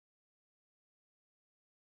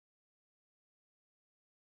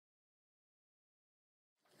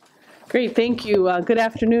Great, thank you. Good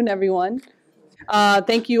afternoon, everyone.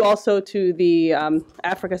 Thank you also to the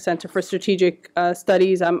Africa Center for Strategic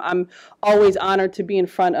Studies. I'm always honored to be in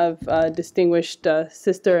front of distinguished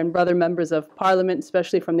sister and brother members of Parliament,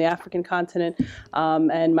 especially from the African continent.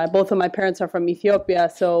 And both of my parents are from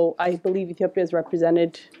Ethiopia, so I believe Ethiopia is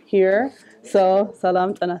represented here. So,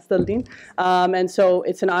 salam tanastaldin. And so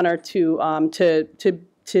it's an honor to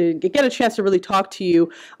get a chance to really talk to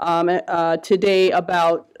you today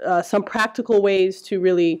about some practical ways to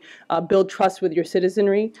really build trust with your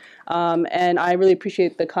citizenry. And I really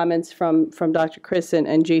appreciate the comments from Dr. Chris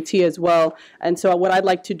and JT as well. And so what I'd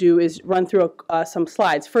like to do is run through some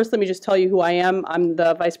slides. First, let me just tell you who I am. I'm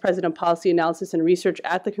the Vice President of Policy Analysis and Research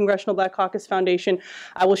at the Congressional Black Caucus Foundation.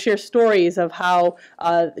 I will share stories of how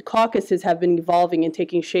the caucuses have been evolving and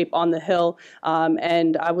taking shape on the Hill.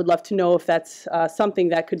 And I would love to know if that's something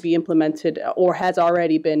that could be implemented or has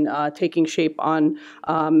already been taking shape on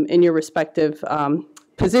in your respective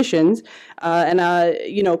positions.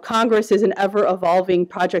 You know, Congress is an ever-evolving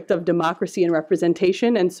project of democracy and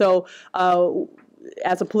representation. And so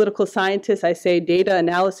as a political scientist, I say data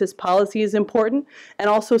analysis policy is important, and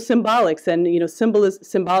also symbolics and, you know,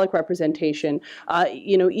 symbolic representation.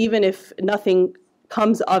 You know, even if nothing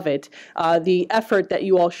comes of it, the effort that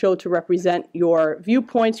you all show to represent your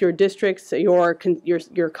viewpoints, your districts, your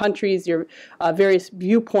countries, your various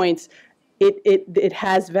viewpoints, it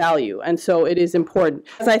has value, and so it is important.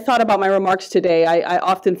 As I thought about my remarks today, I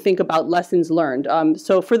often think about lessons learned.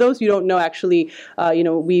 So for those who don't know, actually, you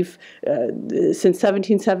know, we've since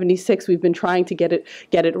 1776 we've been trying to get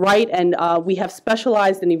it right, and we have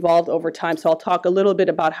specialized and evolved over time. So I'll talk a little bit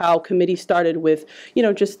about how committees started with, you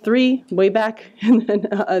know, just 3 way back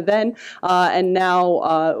then, and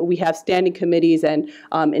now we have standing committees and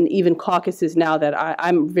even caucuses now that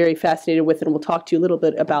I'm very fascinated with, and we'll talk to you a little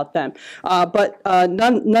bit about them. But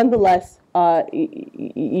nonetheless, the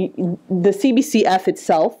CBCF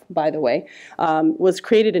itself, by the way, was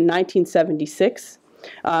created in 1976,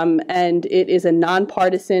 and it is a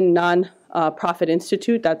nonpartisan, non-profit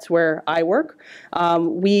institute. That's where I work.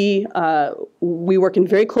 We work in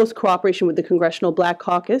very close cooperation with the Congressional Black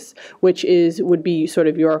Caucus, which would be sort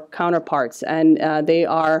of your counterparts, and they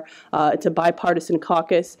are it's a bipartisan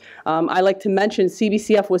caucus. I like to mention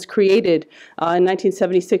CBCF was created in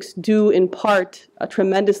 1976 due in part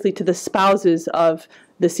tremendously to the spouses of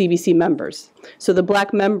the CBC members. So the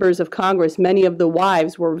black members of Congress, many of the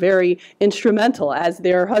wives were very instrumental as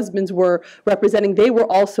their husbands were representing. They were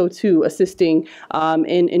also too assisting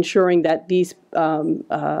in ensuring that these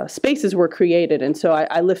spaces were created. And so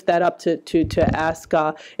I lift that up to ask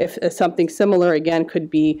if something similar again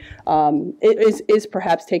could be, is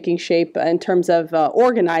perhaps taking shape in terms of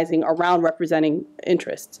organizing around representing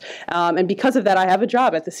interests. And because of that, I have a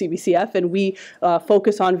job at the CBCF, and we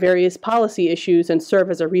focus on various policy issues and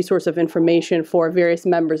serve as a resource of information for various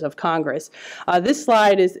members of Congress. This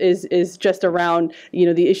slide is just around, you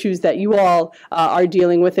know, the issues that you all are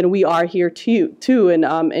dealing with, and we are here too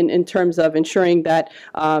in terms of ensuring that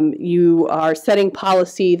you are setting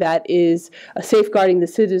policy that is safeguarding the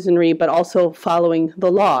citizenry, but also following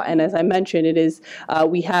the law. And as I mentioned, it is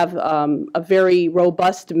we have a very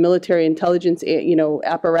robust military intelligence, you know,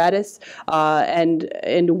 apparatus,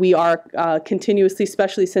 and we are continuously,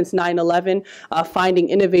 especially since 9/11, finding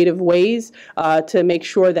innovative ways to make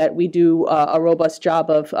sure that we do a robust job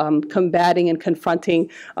of combating and confronting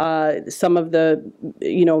some of the,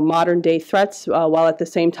 you know, modern day threats, while at the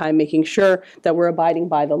same time making sure that we're abiding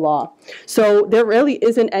by the law. So there really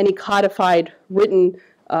isn't any codified written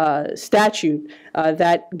statute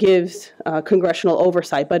that gives congressional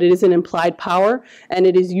oversight, but it is an implied power, and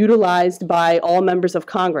it is utilized by all members of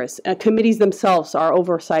Congress. Committees themselves are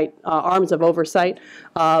oversight, arms of oversight,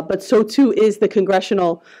 but so too is the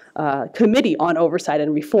Congressional Committee on Oversight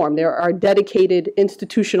and Reform. There are dedicated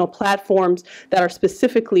institutional platforms that are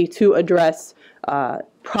specifically to address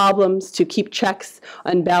problems, to keep checks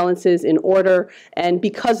and balances in order. And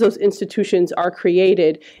because those institutions are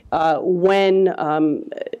created, when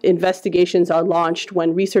investigations are launched,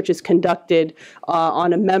 when research is conducted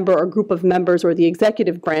on a member or group of members or the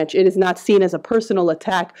executive branch, it is not seen as a personal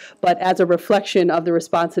attack, but as a reflection of the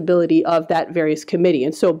responsibility of that various committee.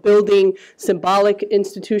 And so building symbolic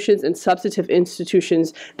institutions and substantive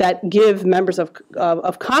institutions that give members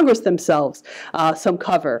of Congress themselves some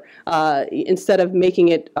cover, instead of making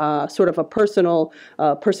it sort of a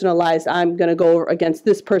personalized, I'm going to go against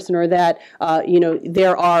this person or that. You know,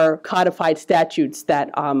 there are codified statutes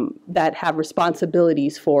that have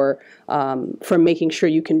responsibilities for making sure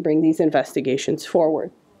you can bring these investigations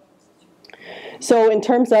forward. So in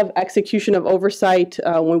terms of execution of oversight,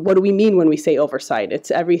 what do we mean when we say oversight? It's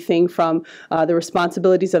everything from the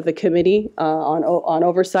responsibilities of the committee on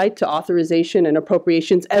oversight to authorization and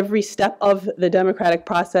appropriations. Every step of the democratic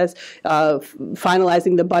process,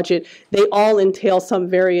 finalizing the budget, they all entail some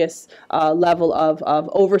various level of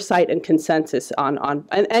oversight and consensus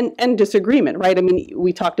and disagreement, right? I mean,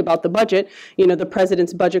 we talked about the budget. You know, the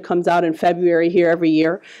president's budget comes out in February here every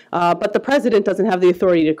year, but the president doesn't have the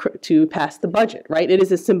authority to pass the budget. Right? It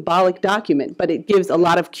is a symbolic document, but it gives a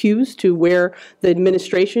lot of cues to where the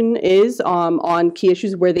administration is on key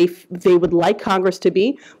issues where they would like Congress to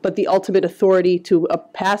be, but the ultimate authority to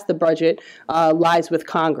pass the budget lies with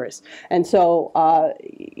Congress. And so,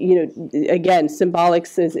 you know, again,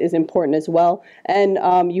 symbolics is important as well. And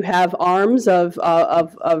you have arms of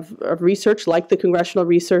research like the Congressional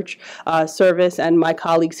Research Service and my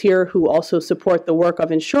colleagues here who also support the work of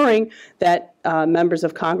ensuring that members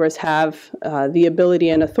of Congress have the ability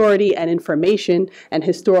and authority and information and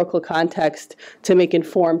historical context to make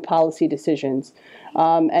informed policy decisions.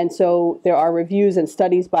 And so there are reviews and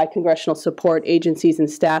studies by congressional support agencies and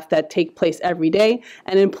staff that take place every day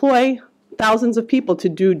and employ thousands of people to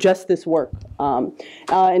do just this work.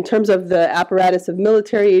 In terms of the apparatus of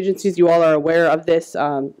military agencies, you all are aware of this.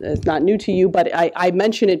 It's not new to you, but I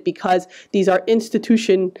mention it because these are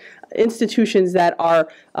institutions that are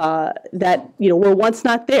that were once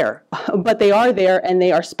not there, but they are there, and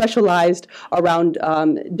they are specialized around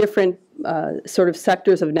different sort of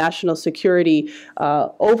sectors of national security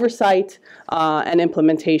oversight and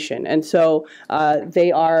implementation. And so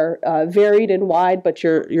they are varied and wide, but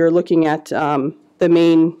you're looking at the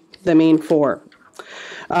main four.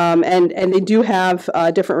 And they do have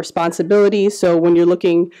different responsibilities. So when you're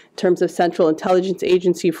looking in terms of Central Intelligence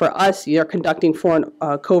Agency, for us, you're conducting foreign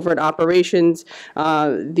covert operations.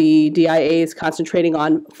 The DIA is concentrating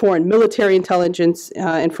on foreign military intelligence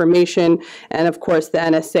information. And of course, the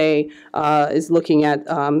NSA is looking at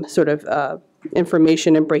sort of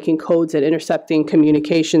information and breaking codes and intercepting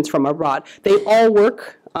communications from abroad. They all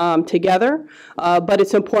work together, but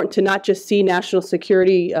it's important to not just see national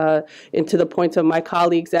security, and to the points of my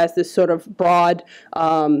colleagues, as this sort of broad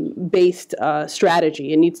based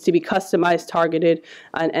strategy. It needs to be customized, targeted,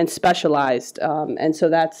 and specialized, and so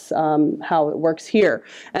that's how it works here.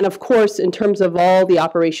 And of course, in terms of all the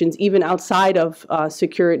operations, even outside of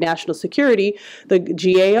national security, the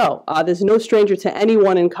GAO, there's no stranger to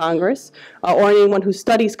anyone in Congress or anyone who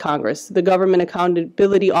studies Congress. The Government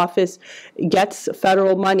Accountability Office gets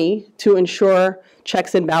federal money to ensure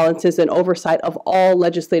checks and balances and oversight of all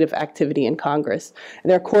legislative activity in Congress.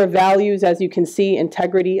 And their core values, as you can see,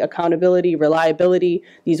 integrity, accountability, reliability,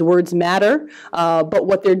 these words matter, but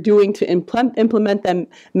what they're doing to implement them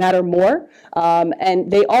matter more.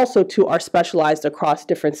 And they also, too, are specialized across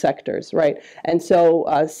different sectors, right? And so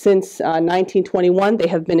since 1921, they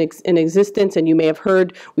have been in existence, and you may have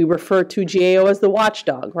heard we refer to GAO as the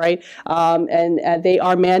watchdog, right? And they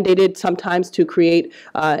are mandated sometimes to create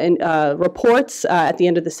reports at the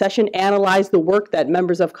end of the session, analyze the work that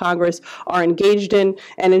members of Congress are engaged in,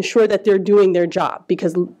 and ensure that they're doing their job,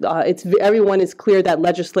 because everyone is clear that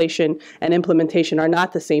legislation and implementation are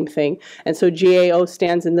not the same thing. And so GAO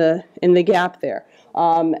stands in the gap there.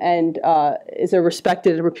 And is a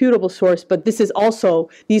respected and reputable source, but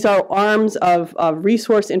these are arms of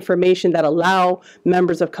resource information that allow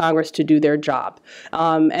members of Congress to do their job.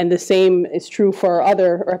 And the same is true for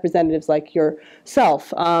other representatives like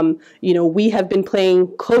yourself. We have been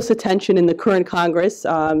paying close attention in the current Congress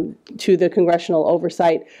to the Congressional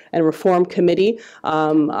Oversight and Reform Committee.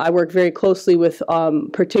 I work very closely with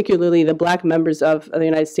particularly the black members of the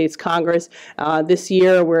United States Congress. This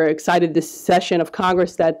year, we're excited this session of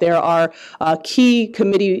Congress that there are key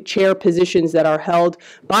committee chair positions that are held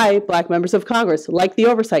by black members of Congress, like the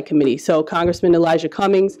Oversight Committee. So Congressman Elijah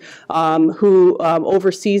Cummings, who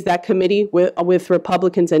oversees that committee with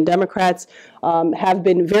Republicans and Democrats, have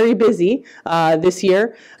been very busy this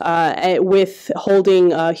year with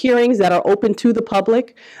holding hearings that are open to the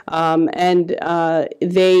public, and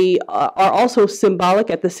they are also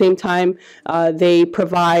symbolic. At the same time, they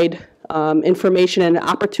provide information and an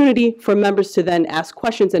opportunity for members to then ask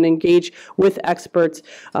questions and engage with experts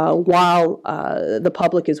while the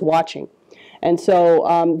public is watching. And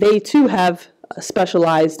so they too have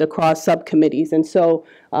specialized across subcommittees. And so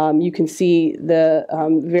you can see the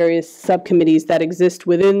various subcommittees that exist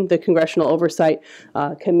within the Congressional Oversight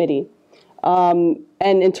Committee.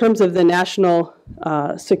 And in terms of the National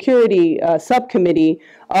Security Subcommittee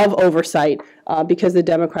of Oversight, because the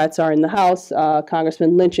Democrats are in the House,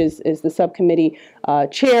 Congressman Lynch is the subcommittee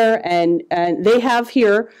chair, and they have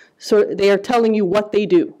here, so they are telling you what they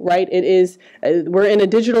do, right? It is, we're in a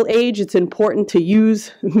digital age. It's important to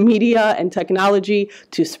use media and technology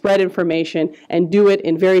to spread information and do it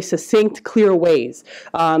in very succinct, clear ways.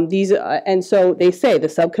 And so they say the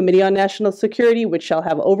Subcommittee on National Security, which shall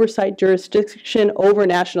have oversight jurisdiction over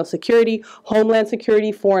national security, homeland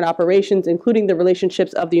security, foreign operations, including the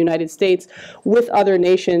relationships of the United States with other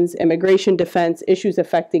nations, immigration, defense, issues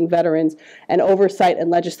affecting veterans, and oversight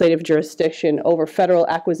and legislative jurisdiction over federal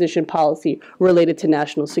acquisition policy related to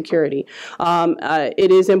national security.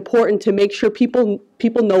 It is important to make sure people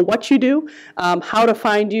know what you do, how to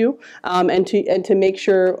find you, and to make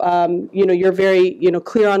sure you're very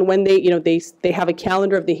clear on when they have a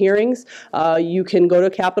calendar of the hearings. You can go to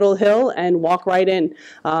Capitol Hill and walk right in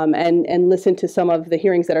and listen to some of the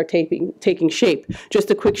hearings that are taking shape.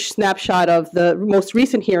 Just a quick snapshot of the most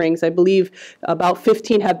recent hearings. I believe about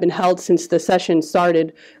 15 have been held since the session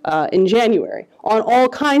started in January on all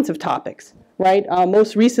kinds of topics. Right.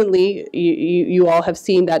 Most recently, you all have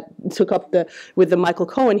seen that took up with the Michael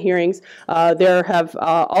Cohen hearings. There have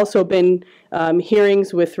also been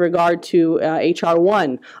hearings with regard to H.R.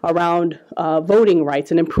 1 around voting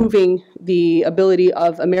rights and improving the ability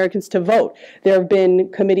of Americans to vote. There have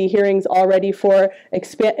been committee hearings already for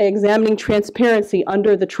examining transparency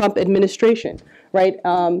under the Trump administration. Right.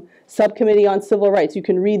 Subcommittee on Civil Rights. You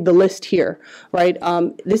can read the list here, right?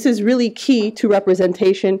 This is really key to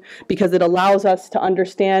representation because it allows us to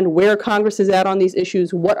understand where Congress is at on these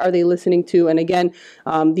issues, what are they listening to, and again,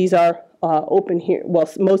 these are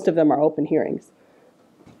most of them are open hearings.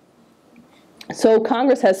 So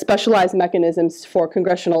Congress has specialized mechanisms for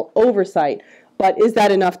congressional oversight, but is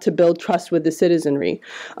that enough to build trust with the citizenry?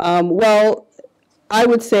 Well, I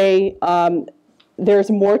would say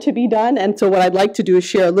there's more to be done, and so what I'd like to do is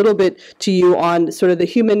share a little bit to you on sort of the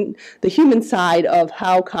human side of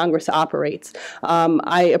how Congress operates.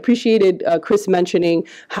 I appreciated Chris mentioning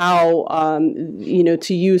how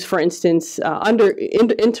to use, for instance,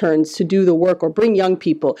 interns to do the work or bring young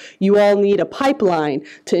people. You all need a pipeline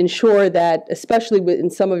to ensure that, especially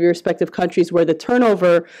in some of your respective countries where the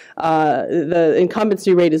turnover, the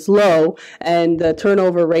incumbency rate is low and the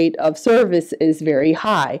turnover rate of service is very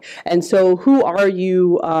high. And so who are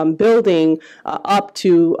you building up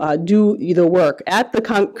to do the work? At the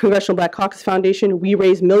Congressional Black Caucus Foundation, we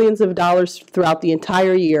raise millions of dollars throughout the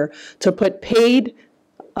entire year to put paid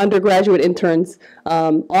undergraduate interns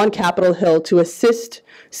on Capitol Hill to assist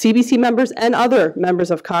CBC members and other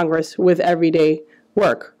members of Congress with everyday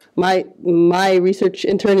work. My research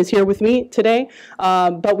intern is here with me today,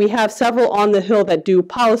 but we have several on the Hill that do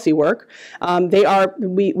policy work.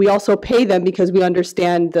 We also pay them because we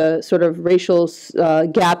understand the sort of racial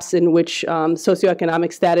gaps in which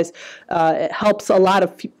socioeconomic status helps a lot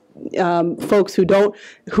of folks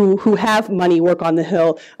who have money work on the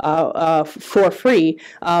Hill for free.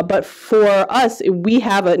 But for us, we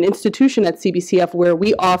have an institution at CBCF where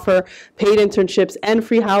we offer paid internships and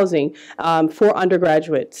free housing for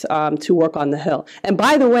undergraduates to work on the Hill. And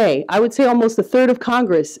by the way, I would say almost a third of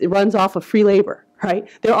Congress runs off of free labor. Right?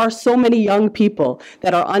 There are so many young people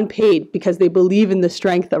that are unpaid because they believe in the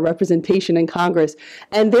strength of representation in Congress,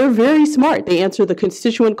 and they're very smart. They answer the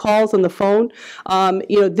constituent calls on the phone.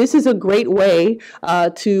 This is a great way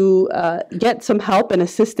to get some help and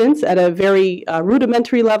assistance at a very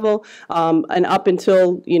rudimentary level, and up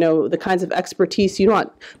until the kinds of expertise you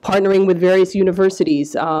want. Partnering with various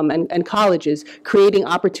universities and colleges, creating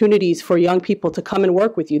opportunities for young people to come and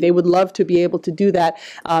work with you. They would love to be able to do that,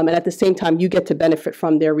 and at the same time, you get to benefit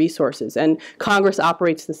from their resources, and Congress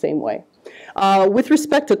operates the same way. With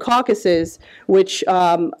respect to caucuses, which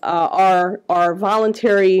are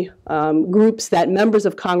voluntary groups that members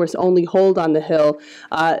of Congress only hold on the Hill,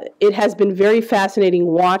 it has been very fascinating to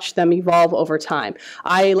watch them evolve over time.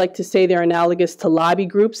 I like to say they're analogous to lobby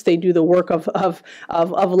groups. They do the work of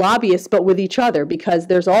lobbyists, but with each other, because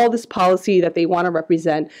there's all this policy that they want to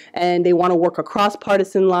represent, and they want to work across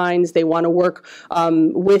partisan lines. They want to work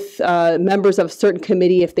with members of a certain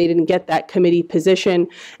committee if they didn't get that committee position.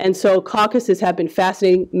 And so caucuses have been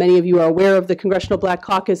fascinating. Many of you are aware of the Congressional Black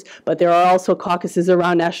Caucus, but there are also caucuses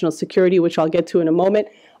around national security, which I'll get to in a moment.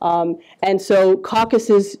 And so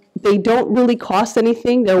caucuses they don't really cost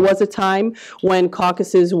anything. There was a time when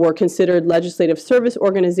caucuses were considered legislative service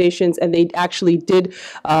organizations, and they actually did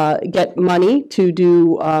get money to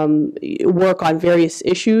do work on various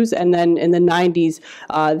issues. And then in the 90s,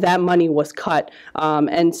 that money was cut.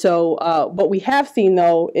 And so what we have seen,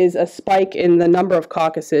 though, is a spike in the number of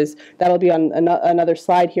caucuses. That'll be on another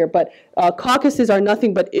slide here. But caucuses are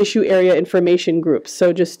nothing but issue area information groups.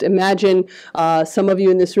 So just imagine some of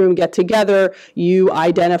you in this room get together, you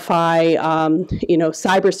identify,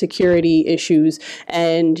 cybersecurity issues,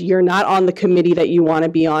 and you're not on the committee that you want to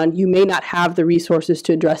be on. You may not have the resources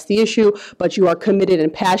to address the issue, but you are committed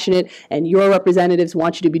and passionate, and your representatives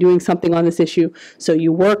want you to be doing something on this issue. So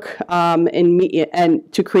you work and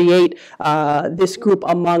to create this group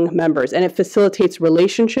among members, and it facilitates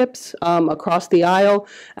relationships across the aisle,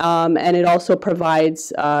 and it also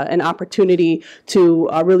provides an opportunity to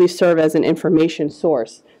really serve as an information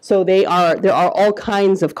source. So there are all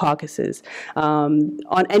kinds of caucuses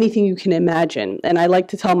on anything you can imagine. And I like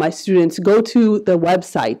to tell my students, go to the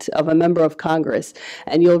website of a member of Congress,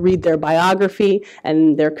 and you'll read their biography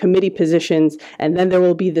and their committee positions, and then there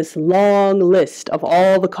will be this long list of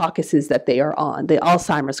all the caucuses that they are on: the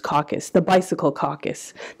Alzheimer's caucus, the bicycle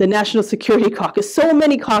caucus, the National Security caucus, so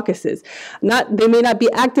many caucuses. They may not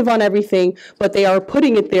be active on everything, but they are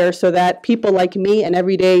putting it there so that people like me and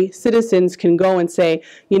everyday citizens can go and say,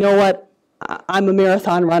 you know what, I'm a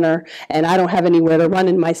marathon runner and I don't have anywhere to run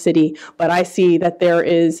in my city, but I see that there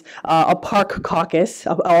is a park caucus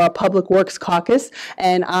or a public works caucus,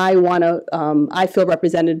 and I feel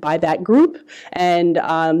represented by that group, and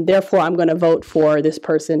therefore I'm going to vote for this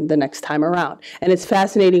person the next time around. And it's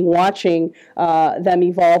fascinating watching them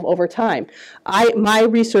evolve over time. My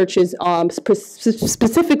research is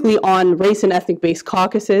specifically on race and ethnic-based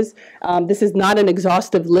caucuses. This is not an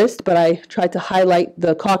exhaustive list, but I tried to highlight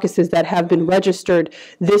the caucuses that have been registered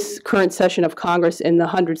this current session of Congress in the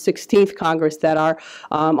 116th Congress that are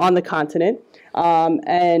on the continent. Throughout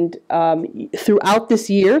this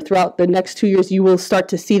year, throughout the next 2 years, you will start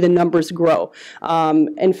to see the numbers grow.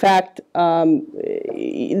 In fact,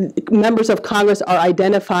 members of Congress are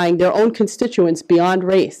identifying their own constituents beyond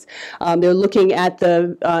race. They're looking at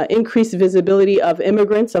the increased visibility of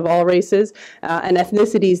immigrants of all races and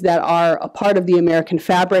ethnicities that are a part of the American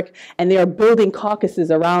fabric, and they are building caucuses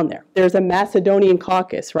around there. There's a Macedonian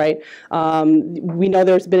caucus, right? We know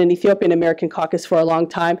there's been an Ethiopian American caucus for a long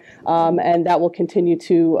time, and that will continue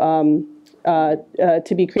to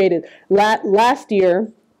be created. Last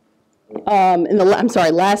year,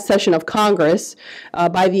 last session of Congress,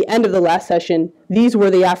 by the end of the last session, these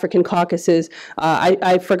were the African caucuses.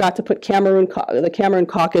 I forgot to put Cameroon. The Cameroon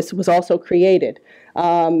caucus was also created.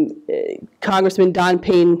 Congressman Don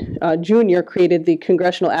Payne Jr. created the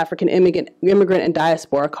Congressional African Immigrant and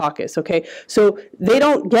Diaspora Caucus. Okay, so they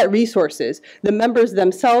don't get resources. The members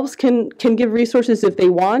themselves can give resources if they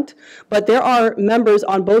want, but there are members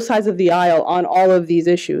on both sides of the aisle on all of these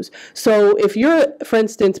issues. So if you're, for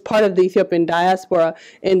instance, part of the Ethiopian diaspora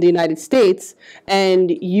in the United States,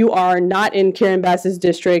 and you are not in Karen Bass's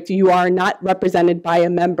district, you are not represented by a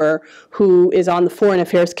member who is on the Foreign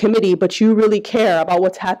Affairs Committee, but you really care about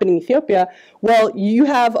what's happening in Ethiopia, well, you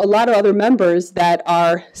have a lot of other members that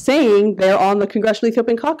are saying they're on the Congressional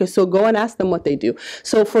Ethiopian Caucus, so go and ask them what they do.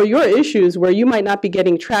 So for your issues where you might not be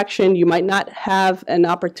getting traction, you might not have an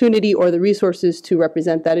opportunity or the resources to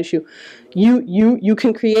represent that issue, you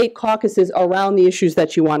can create caucuses around the issues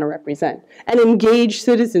that you want to represent and engage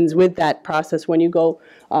citizens with that process when you go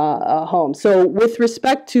home. So with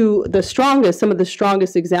respect to some of the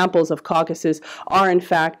strongest examples of caucuses are in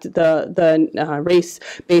fact the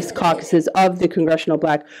race-based caucuses of the Congressional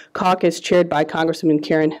Black Caucus chaired by Congresswoman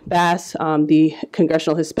Karen Bass, the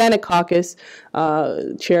Congressional Hispanic Caucus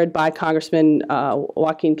chaired by Congressman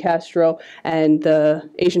Joaquin Castro, and the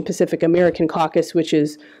Asian Pacific American Caucus, which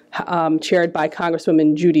is chaired by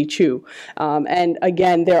Congresswoman Judy Chu. And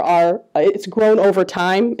again, it's grown over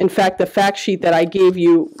time. In fact, the fact sheet that I gave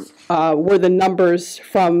you were the numbers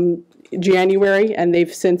from January, and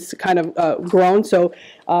they've since kind of grown. So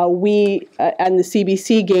we and the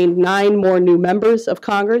CBC gained 9 more new members of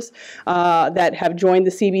Congress that have joined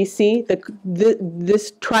the CBC.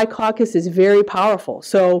 This tri-caucus is very powerful.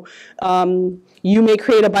 So you may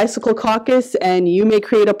create a bicycle caucus and you may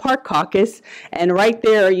create a park caucus, and right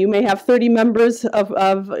there you may have 30 members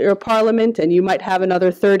of your parliament, and you might have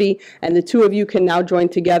another 30, and the two of you can now join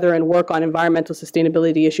together and work on environmental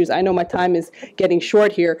sustainability issues. I know my time is getting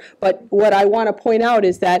short here, but what I want to point out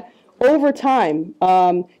is that over time,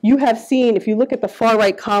 you have seen, if you look at the far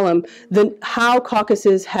right column, how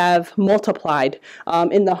caucuses have multiplied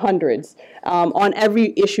in the hundreds. on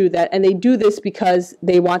every issue and they do this because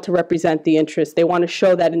they want to represent the interests. They want to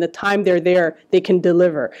show that in the time they're there, they can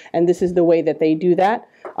deliver. And this is the way that they do that.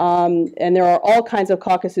 And there are all kinds of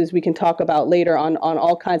caucuses we can talk about later on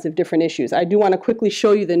all kinds of different issues. I do want to quickly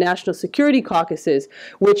show you the national security caucuses,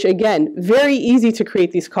 which, again, very easy to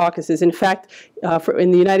create these caucuses. In fact,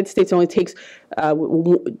 in the United States, it only takes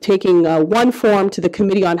taking one form to the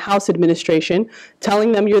Committee on House Administration,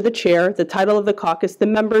 telling them you're the chair, the title of the caucus, the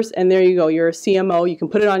members, and there you go. You're a CMO. You can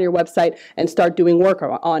put it on your website and start doing work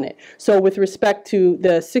on it. So with respect to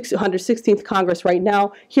the 116th Congress right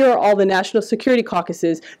now, here are all the national security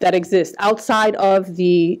caucuses that exist outside of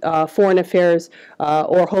the foreign affairs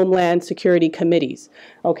or homeland security committees,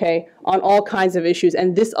 okay, on all kinds of issues.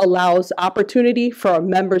 And this allows opportunity for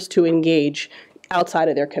members to engage outside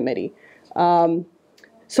of their committee.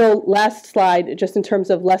 So last slide, just in terms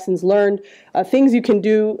of lessons learned, things you can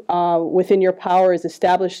do within your power is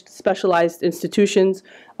establish specialized institutions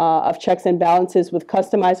of checks and balances with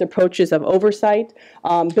customized approaches of oversight,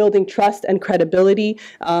 building trust and credibility.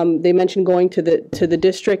 They mentioned going to the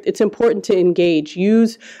district. It's important to engage.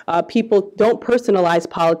 Use people. Don't personalize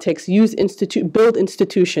politics. Build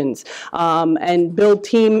institutions and build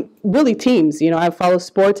teams. You know, I follow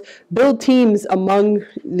sports. Build teams among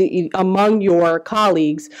your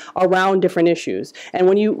colleagues around different issues. And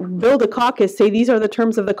when you build a caucus, say these are the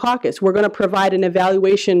terms of the caucus. We're going to provide an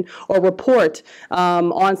evaluation or report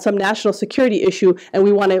on some national security issue, and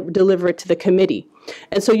we want to deliver it to the committee.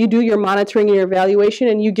 And so you do your monitoring and your evaluation,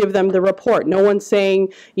 and you give them the report. No one's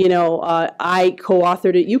saying, you know, I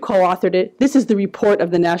co-authored it, you co-authored it. This is the report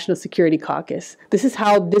of the National Security Caucus. This is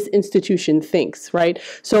how this institution thinks, right?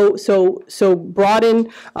 So broaden,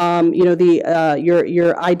 you know,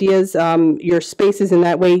 your ideas, your spaces in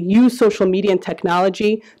that way. Use social media and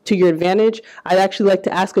technology to your advantage. I'd actually like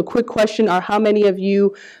to ask a quick question: how many of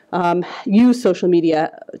you use social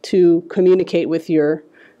media to communicate with your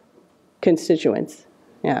constituents?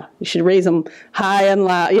 Yeah, you should raise them high and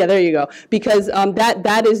loud. Yeah, there you go. Because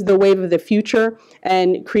that is the wave of the future,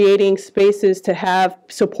 and creating spaces to have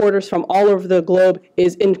supporters from all over the globe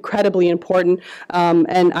is incredibly important.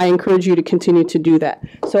 And I encourage you to continue to do that.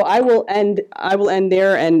 So I will end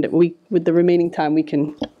there, and with the remaining time we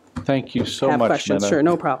can. Thank you so have much, questions. Menna. Sure,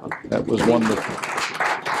 no problem. That was wonderful.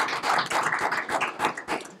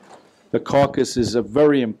 The caucus is a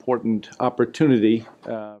very important opportunity.